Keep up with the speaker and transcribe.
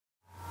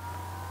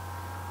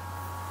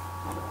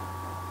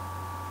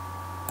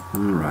All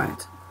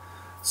right.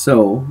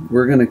 So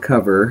we're going to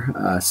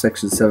cover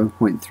section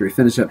 7.3,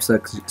 finish up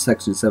section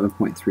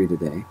 7.3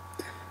 today.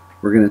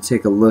 We're going to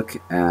take a look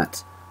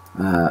at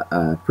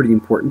a pretty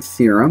important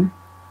theorem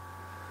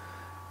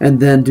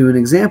and then do an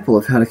example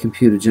of how to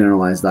compute a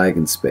generalized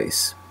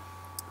eigenspace.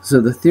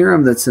 So the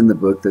theorem that's in the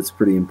book that's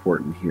pretty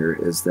important here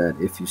is that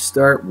if you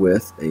start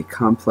with a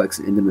complex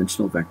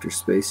n-dimensional vector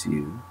space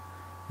U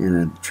and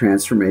a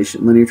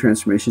linear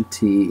transformation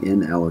T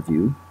in L of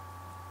U,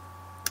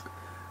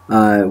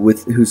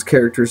 with whose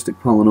characteristic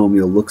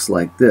polynomial looks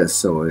like this,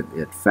 so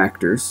it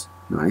factors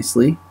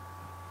nicely,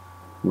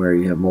 where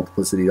you have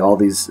multiplicity. All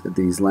these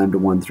lambda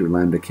 1 through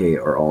lambda k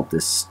are all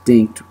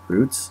distinct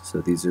roots, so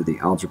these are the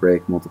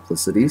algebraic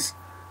multiplicities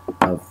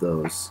of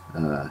those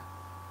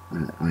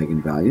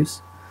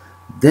eigenvalues.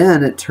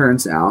 Then it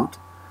turns out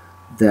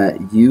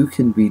that U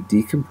can be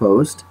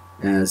decomposed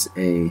as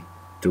a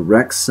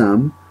direct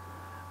sum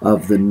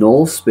of the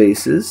null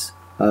spaces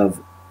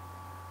of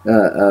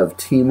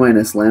t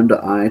minus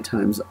lambda I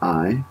times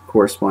I,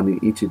 corresponding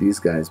to each of these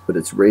guys, but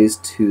it's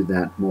raised to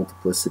that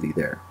multiplicity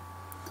there.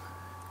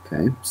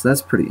 Okay, so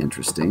that's pretty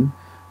interesting.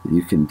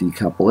 You can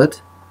decouple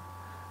it.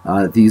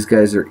 These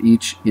guys are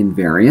each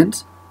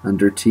invariant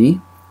under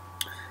t.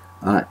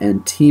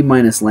 And t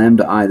minus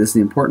lambda I, this is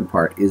the important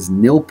part, is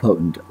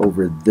nilpotent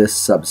over this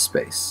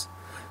subspace.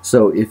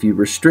 So if you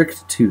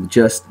restrict to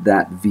just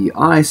that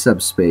VI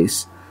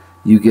subspace,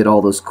 you get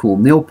all those cool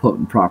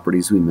nilpotent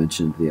properties we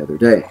mentioned the other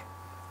day.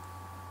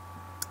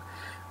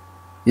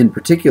 In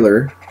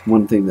particular,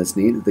 one thing that's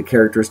neat, the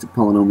characteristic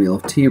polynomial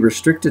of t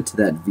restricted to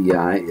that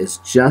VI is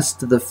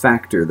just the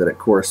factor that it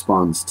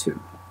corresponds to.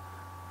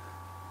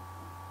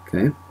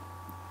 Okay?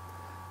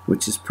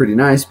 Which is pretty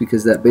nice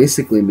because that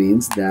basically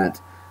means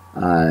that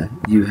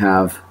you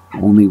have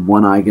only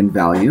one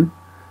eigenvalue,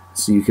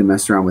 so you can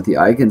mess around with the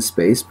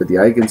eigenspace, but the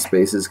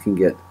eigenspaces can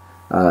get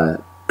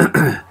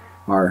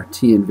are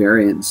t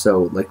invariant.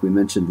 So like we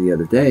mentioned the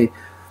other day,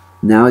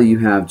 now you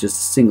have just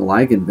a single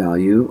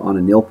eigenvalue on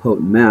a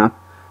nilpotent map,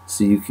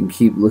 so you can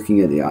keep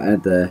looking at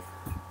the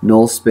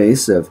null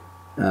space of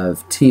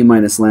t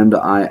minus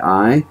lambda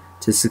I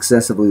to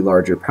successively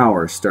larger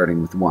powers,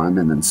 starting with 1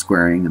 and then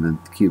squaring and then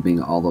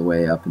cubing all the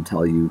way up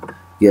until you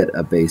get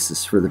a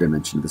basis for the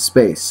dimension of the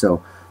space.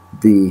 So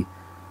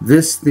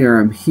this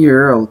theorem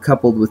here,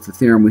 coupled with the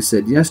theorem we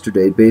said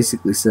yesterday,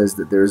 basically says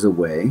that there's a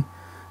way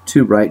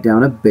to write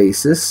down a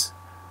basis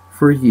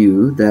for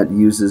U that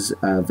uses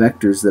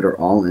vectors that are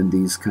all in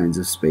these kinds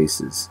of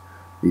spaces,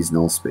 these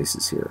null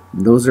spaces here.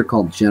 And those are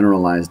called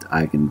generalized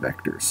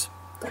eigenvectors.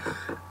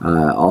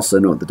 Also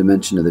note the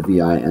dimension of the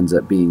VI ends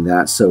up being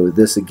that. So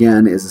this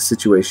again is a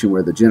situation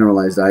where the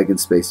generalized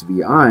eigenspace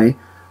VI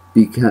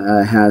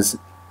has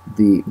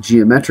the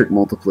geometric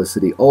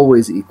multiplicity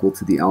always equal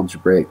to the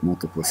algebraic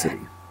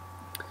multiplicity.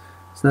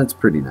 So that's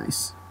pretty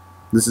nice.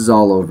 This is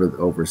all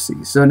over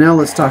C. So now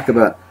let's talk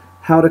about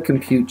how to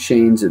compute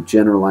chains of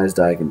generalized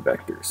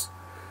eigenvectors.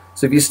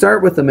 So if you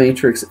start with the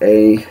matrix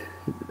A,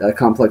 a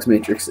complex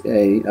matrix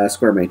A, a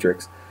square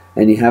matrix,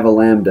 and you have a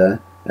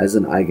lambda as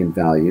an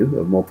eigenvalue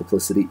of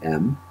multiplicity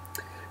m,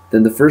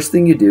 then the first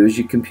thing you do is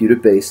you compute a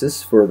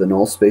basis for the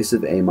null space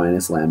of A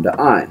minus lambda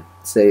I.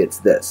 Say it's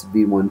this,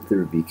 V1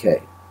 through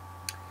Vk.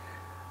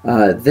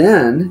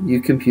 Then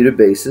you compute a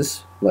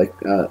basis, like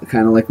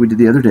kind of like we did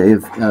the other day,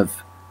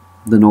 of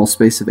the null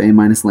space of A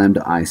minus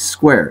lambda I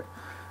squared,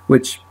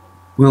 which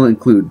will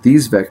include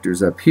these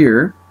vectors up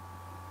here,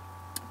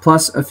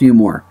 plus a few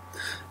more.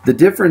 The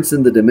difference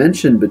in the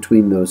dimension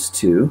between those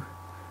two,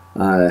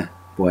 boy,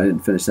 I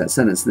didn't finish that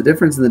sentence. The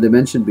difference in the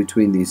dimension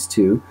between these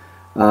two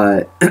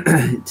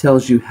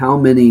tells you how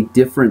many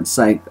different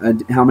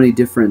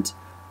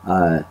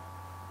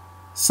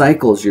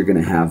cycles you're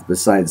going to have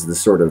besides the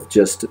sort of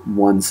just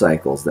one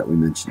cycles that we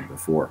mentioned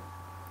before.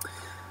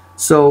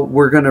 So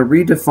we're going to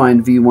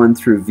redefine V1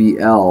 through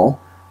VL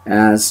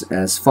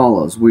as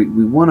follows. We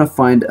want to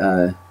find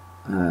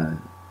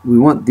we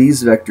want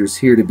these vectors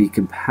here to be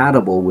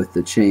compatible with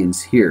the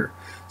chains here.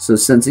 So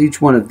since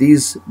each one of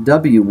these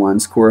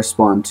W1s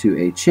correspond to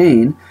a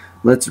chain,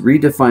 let's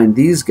redefine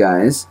these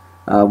guys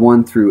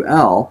 1 through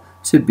L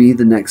to be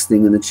the next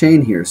thing in the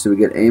chain here. So we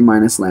get A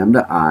minus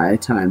lambda I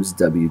times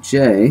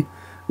Wj.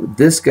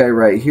 This guy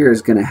right here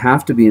is going to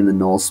have to be in the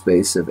null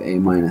space of A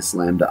minus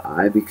lambda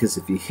I, because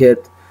if you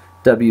hit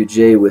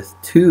Wj with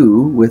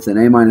 2 with an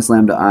A minus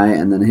lambda I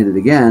and then hit it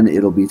again,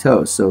 it'll be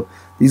toast. So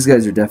these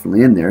guys are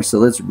definitely in there. So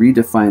let's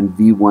redefine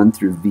V1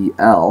 through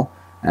VL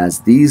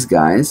as these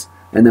guys,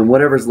 and then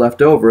whatever's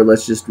left over,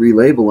 let's just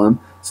relabel them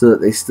so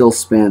that they still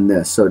span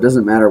this. So it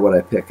doesn't matter what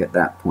I pick at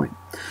that point.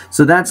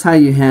 So that's how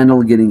you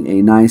handle getting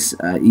a nice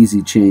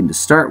easy chain to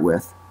start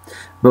with.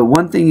 But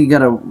one thing you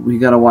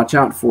gotta watch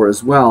out for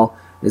as well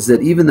is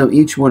that even though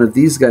each one of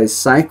these guys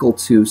cycle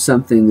to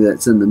something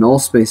that's in the null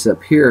space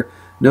up here,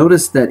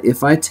 notice that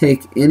if I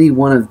take any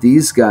one of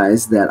these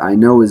guys that I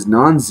know is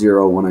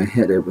non-zero when I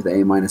hit it with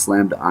A minus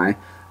lambda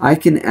I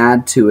can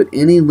add to it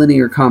any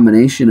linear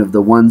combination of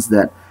the ones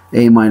that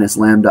A minus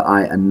lambda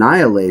I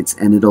annihilates,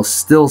 and it'll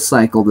still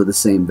cycle to the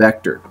same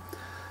vector.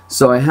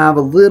 So I have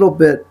a little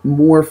bit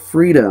more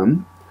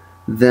freedom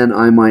than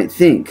I might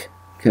think.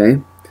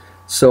 Okay,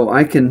 so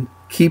I can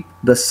keep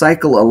the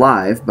cycle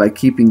alive by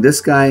keeping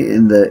this guy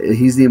in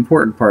he's the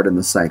important part in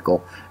the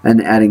cycle,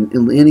 and adding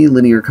any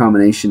linear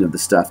combination of the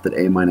stuff that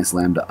a minus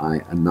lambda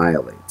I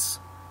annihilates.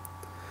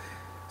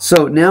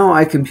 So now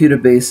I compute a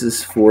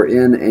basis for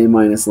n a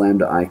minus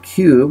lambda I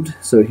cubed.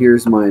 So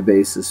here's my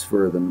basis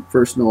for the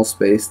first null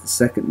space, the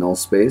second null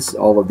space.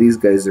 All of these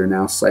guys are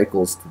now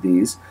cycles to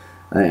these.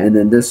 And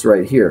then this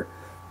right here.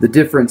 The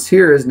difference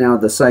here is now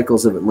the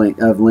cycles of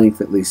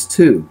length at least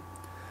 2.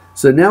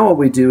 So now what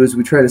we do is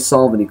we try to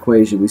solve an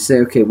equation. We say,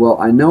 okay, well,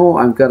 I know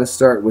I've got to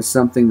start with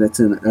something that's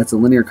a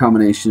linear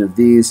combination of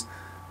these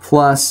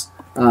plus,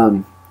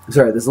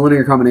 there's a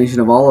linear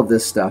combination of all of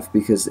this stuff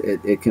because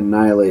it can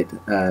annihilate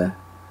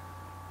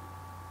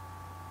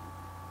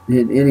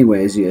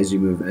anyway as you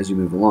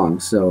move along.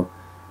 So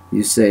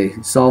you say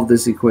solve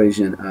this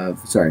equation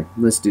of,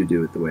 let's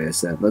do it the way I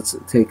said. Let's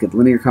take a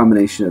linear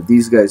combination of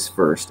these guys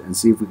first and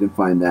see if we can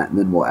find that, and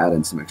then we'll add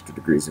in some extra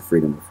degrees of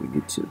freedom if we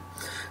need to.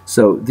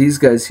 So these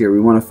guys here, we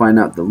want to find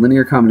out the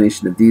linear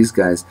combination of these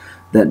guys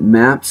that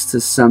maps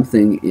to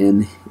something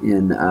in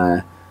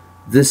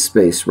this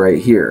space right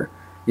here.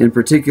 In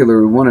particular,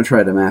 we want to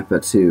try to map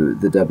it to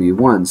the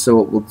W1. So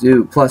what we'll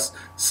do, plus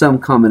some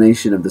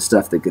combination of the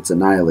stuff that gets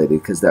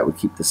annihilated, because that would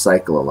keep the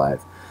cycle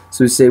alive.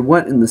 So we say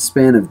what in the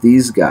span of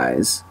these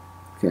guys,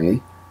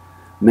 okay,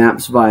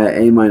 maps via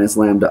a minus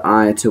lambda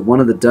I to one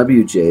of the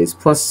wj's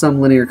plus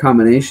some linear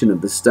combination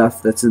of the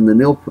stuff that's in the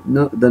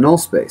null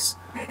space,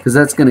 because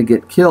that's going to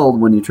get killed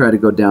when you try to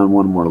go down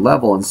one more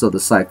level, and so the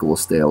cycle will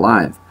stay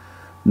alive.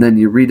 And then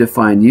you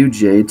redefine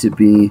uj to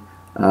be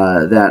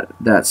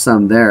that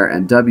sum there,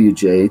 and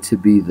wj to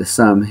be the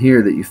sum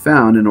here that you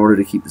found in order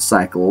to keep the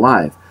cycle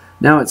alive.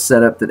 Now it's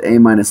set up that a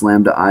minus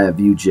lambda I of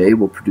uj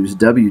will produce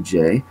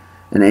wj,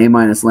 and a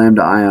minus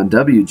lambda I on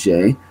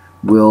wj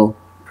will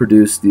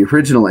produce the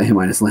original a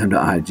minus lambda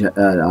I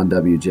on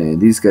wj,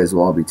 and these guys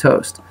will all be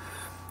toast.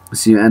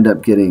 So you end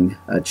up getting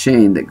a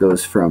chain that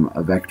goes from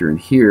a vector in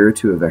here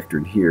to a vector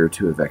in here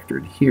to a vector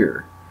in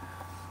here.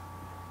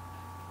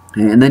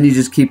 And then you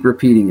just keep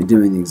repeating and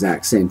doing the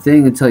exact same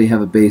thing until you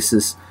have a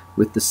basis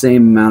with the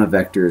same amount of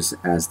vectors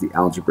as the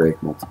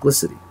algebraic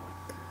multiplicity.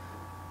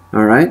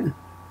 Alright,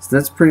 so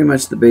that's pretty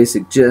much the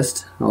basic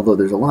gist, although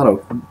there's a lot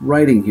of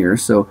writing here,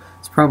 so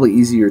it's probably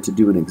easier to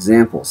do an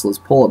example. So let's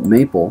pull up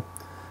Maple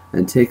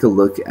and take a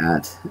look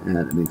at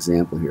an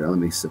example here. Let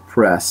me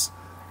suppress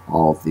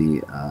all the,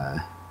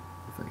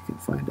 if I can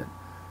find it,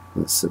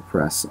 let's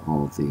suppress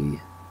all the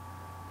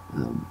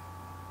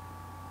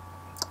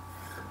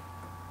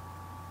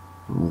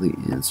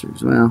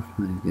answers. Well,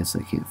 I guess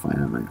I can't find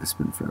it. I'm not going to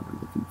spend forever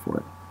looking for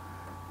it.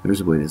 There's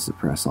a way to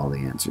suppress all the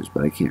answers,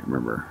 but I can't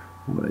remember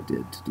what I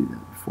did to do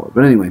that before.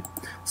 But anyway,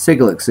 let's take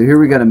a look. So here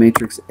we got a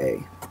matrix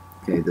A.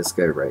 Okay, this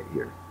guy right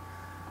here.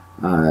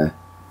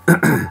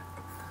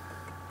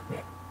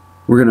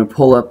 We're going to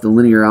pull up the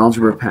linear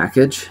algebra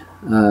package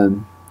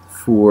so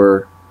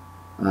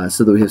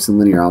that we have some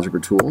linear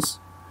algebra tools.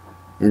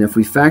 And if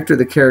we factor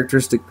the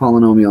characteristic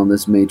polynomial in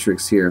this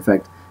matrix here, in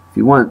fact, if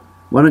you want,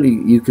 why don't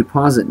you could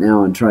pause it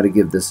now and try to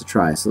give this a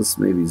try. So let's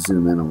maybe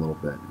zoom in a little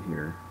bit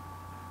here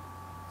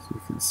so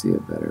you can see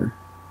it better.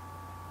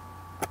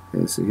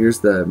 Okay, so here's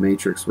the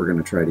matrix we're going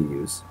to try to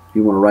use. If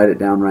you want to write it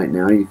down right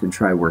now, you can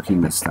try working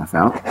this stuff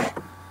out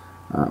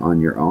on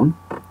your own.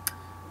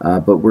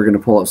 But we're going to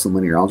pull up some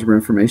linear algebra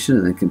information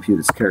and then compute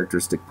its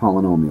characteristic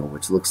polynomial,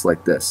 which looks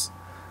like this.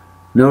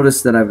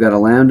 Notice that I've got a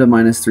lambda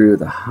minus 3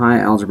 with a high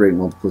algebraic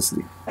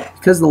multiplicity.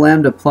 Because the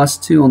lambda plus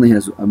 2 only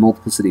has a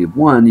multiplicity of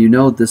 1, you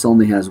know this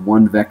only has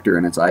one vector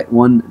and it's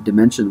one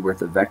dimension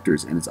worth of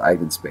vectors in its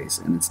eigenspace,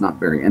 and it's not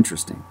very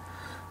interesting.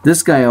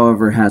 This guy,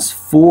 however, has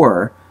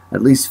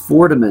at least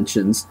four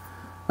dimensions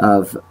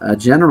of a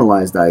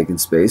generalized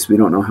eigenspace. We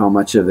don't know how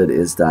much of it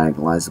is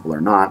diagonalizable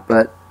or not,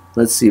 but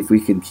let's see if we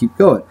can keep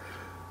going.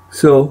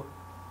 So,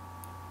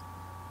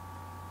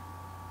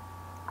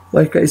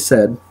 like I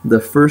said, the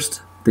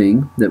first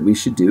thing that we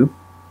should do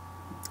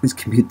is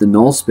compute the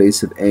null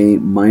space of a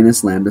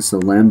minus lambda. So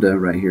lambda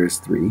right here is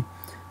 3.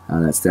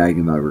 That's the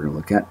eigenvalue we're going to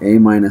look at. A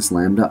minus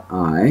lambda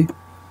I,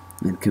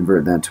 and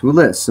convert that to a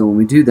list. So when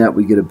we do that,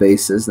 we get a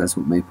basis. That's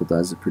what Maple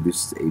does. It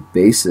produces a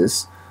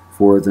basis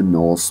for the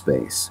null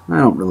space. I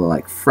don't really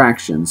like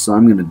fractions, so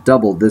I'm going to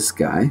double this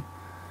guy,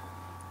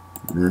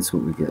 and that's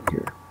what we get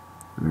here.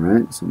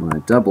 Alright, so when I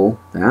double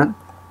that,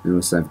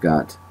 notice I've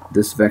got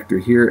this vector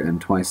here and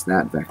twice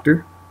that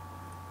vector.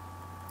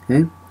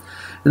 Okay,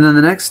 and then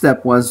the next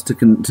step was to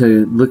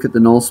look at the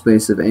null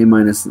space of a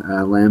minus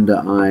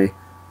lambda I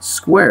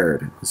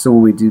squared. So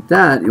when we do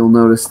that, you'll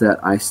notice that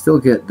I still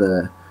get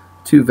the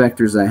two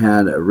vectors I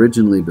had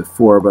originally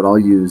before, but I'll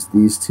use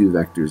these two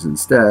vectors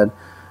instead.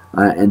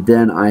 And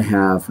then I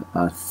have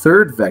a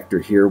third vector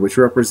here, which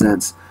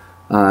represents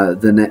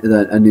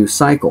a new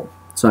cycle.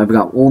 So I've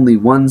got only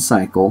one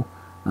cycle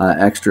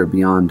extra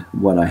beyond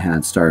what I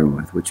had starting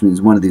with, which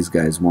means one of these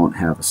guys won't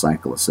have a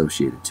cycle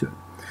associated to it.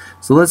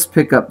 So let's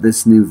pick up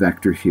this new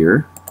vector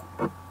here,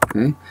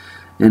 okay?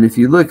 And if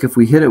you look, if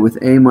we hit it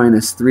with a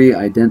minus 3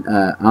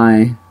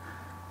 I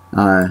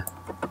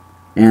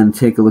and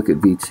take a look at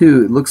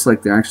V2, it looks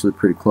like they're actually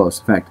pretty close.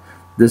 In fact,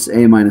 this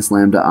a minus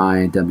lambda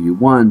I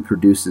W1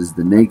 produces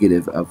the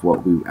negative of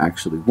what we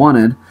actually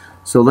wanted.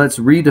 So let's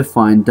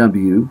redefine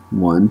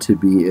W1 to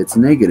be its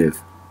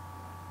negative.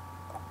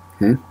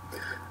 Okay,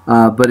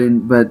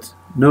 but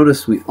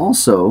notice we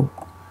also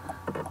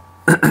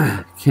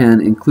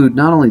can include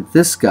not only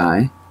this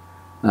guy,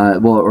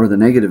 or the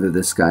negative of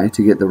this guy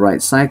to get the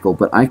right cycle,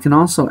 but I can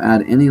also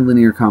add any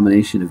linear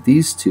combination of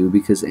these two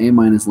because a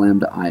minus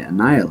lambda I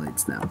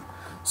annihilates them.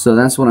 So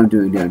that's what I'm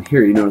doing down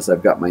here. You notice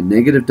I've got my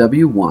negative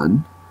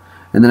W1,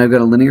 and then I've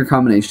got a linear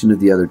combination of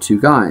the other two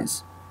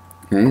guys.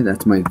 Okay,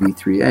 that's my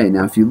V3A.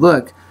 Now if you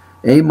look,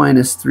 a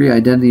minus 3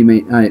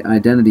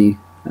 identity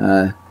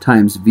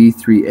times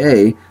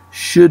V3A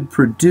should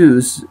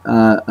produce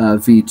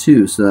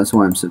V2, so that's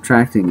why I'm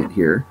subtracting it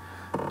here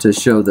to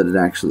show that it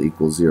actually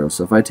equals 0.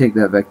 So if I take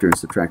that vector and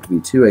subtract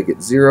V2, I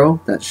get 0.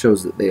 That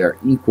shows that they are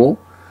equal.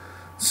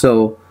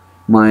 So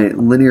my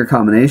linear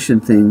combination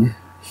thing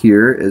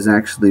here is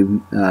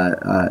actually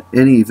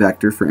any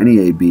vector for any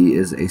AB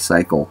is a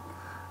cycle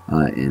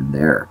in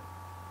there.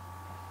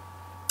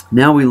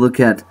 Now we look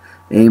at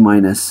a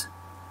minus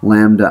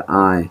lambda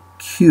I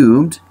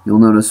cubed. You'll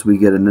notice we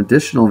get an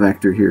additional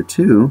vector here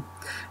too,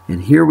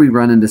 and here we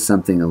run into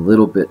something a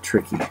little bit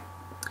tricky.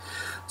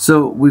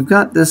 So we've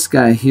got this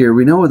guy here.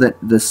 We know that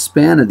the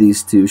span of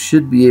these two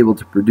should be able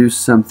to produce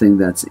something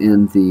that's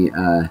in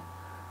the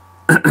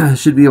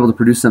should be able to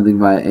produce something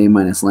via a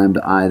minus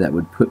lambda I that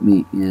would put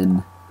me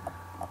in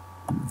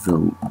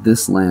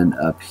this land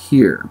up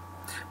here.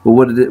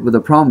 But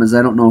the problem is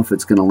I don't know if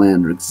it's going to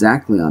land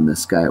exactly on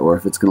this guy or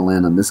if it's going to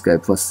land on this guy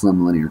plus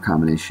some linear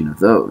combination of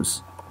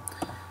those.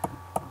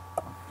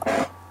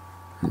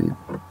 Okay.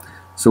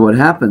 So what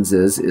happens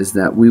is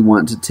that we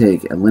want to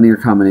take a linear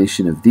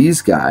combination of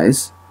these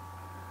guys,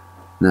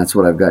 and that's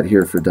what I've got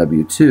here for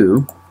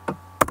W2,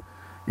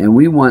 and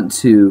we want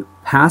to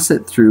pass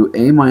it through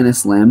a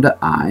minus lambda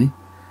I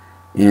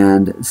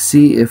and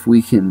see if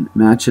we can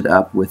match it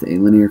up with a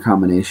linear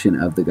combination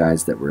of the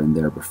guys that were in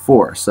there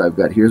before. So I've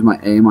got, here's my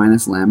a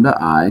minus lambda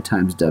I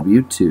times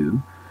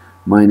W2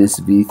 minus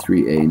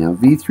V3A. Now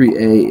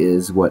V3A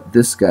is what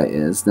this guy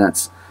is.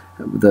 That's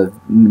the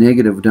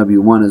negative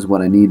W1 is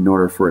what I need in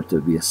order for it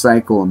to be a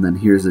cycle, and then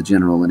here's a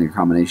general linear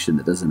combination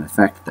that doesn't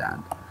affect that.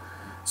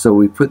 So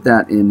we put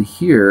that in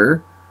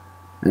here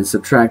and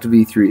subtract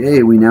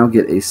V3A. We now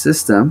get a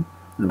system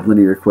of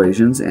linear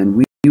equations, and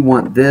we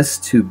want this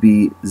to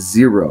be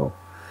 0.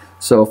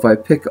 So if I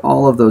pick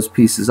all of those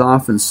pieces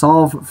off and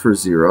solve for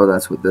 0,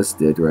 that's what this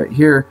did right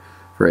here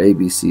for A,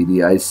 B, C,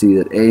 D. I see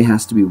that A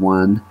has to be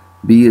 1,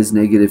 B is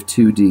negative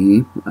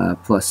 2D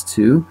plus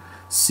 2,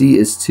 C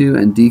is 2,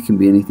 and D can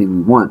be anything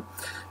we want.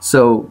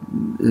 So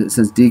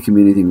since D can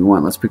be anything we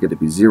want, let's pick it to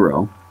be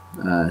 0.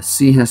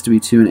 C has to be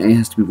 2 and A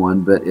has to be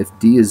 1, but if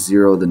D is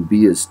 0, then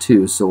B is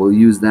 2, so we'll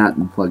use that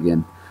and plug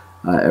in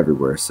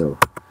everywhere. So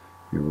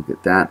here we'll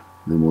get that,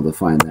 and then we'll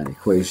define that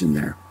equation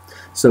there.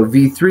 So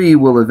V3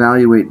 will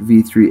evaluate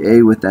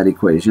V3A with that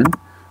equation.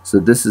 So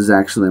this is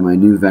actually my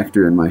new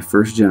vector in my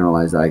first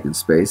generalized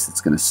eigenspace.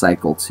 It's going to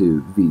cycle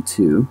to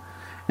V2.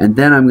 And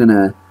then I'm going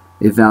to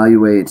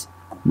evaluate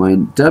my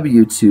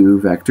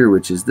W2 vector,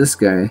 which is this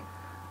guy,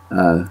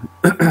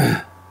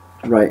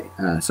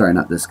 sorry,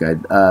 not this guy,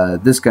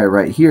 this guy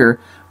right here,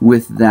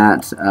 with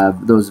that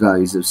those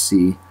values of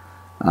C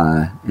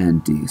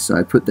and D. So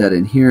I put that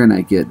in here, and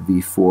I get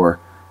V4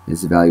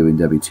 is evaluating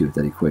W2 with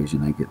that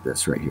equation. I get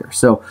this right here.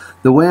 So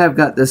the way I've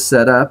got this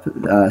set up,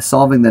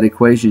 solving that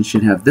equation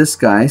should have this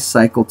guy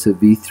cycle to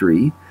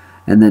V3,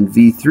 and then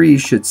V3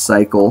 should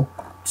cycle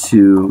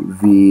to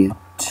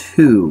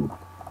V2,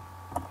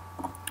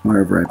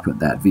 wherever I put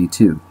that,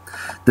 V2.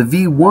 The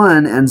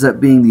V1 ends up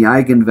being the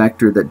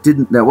eigenvector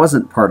that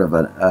wasn't part of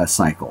a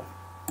cycle.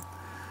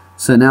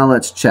 So now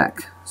let's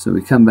check. So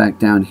we come back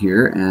down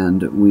here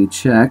and we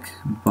check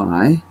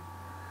by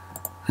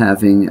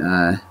having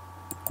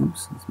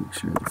oops, let's make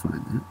sure I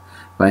define that.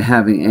 By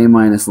having a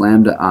minus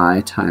lambda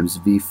I times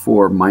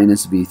V4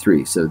 minus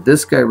V3. So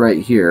this guy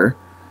right here,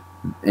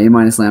 a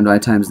minus lambda I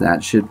times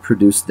that should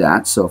produce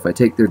that. So if I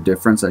take their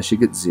difference, I should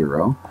get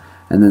 0.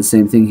 And then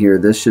same thing here,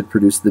 this should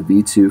produce the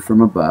V2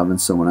 from above. And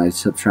so when I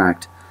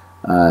subtract,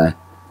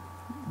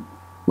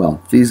 well,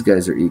 if these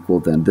guys are equal,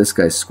 then this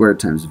guy squared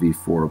times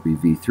V4 will be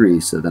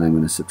V3. So then I'm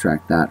going to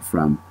subtract that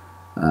from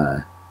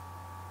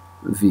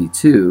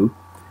V2.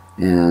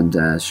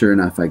 And sure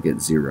enough, I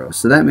get 0.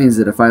 So that means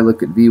that if I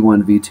look at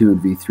V1, V2,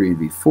 and V3,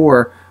 and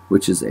V4,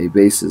 which is a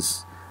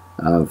basis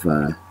of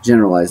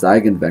generalized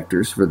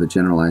eigenvectors for the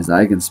generalized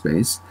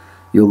eigenspace,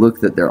 you'll look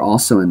that they're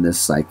also in this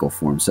cycle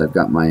form. So I've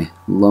got my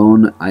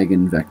lone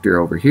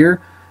eigenvector over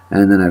here,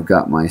 and then I've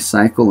got my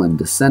cycle in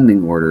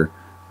descending order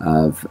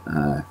of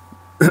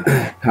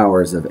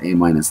powers of a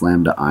minus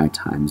lambda I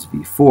times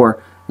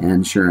V4,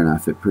 and sure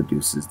enough, it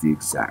produces the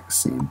exact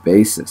same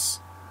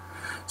basis.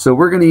 So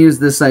we're going to use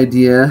this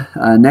idea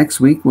next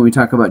week when we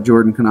talk about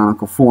Jordan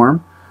canonical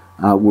form.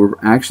 We're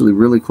actually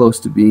really close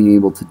to being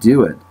able to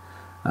do it.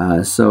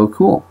 So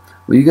cool.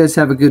 Well, you guys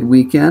have a good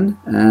weekend,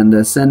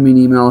 and send me an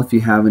email if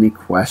you have any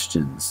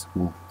questions.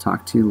 We'll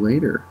talk to you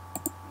later.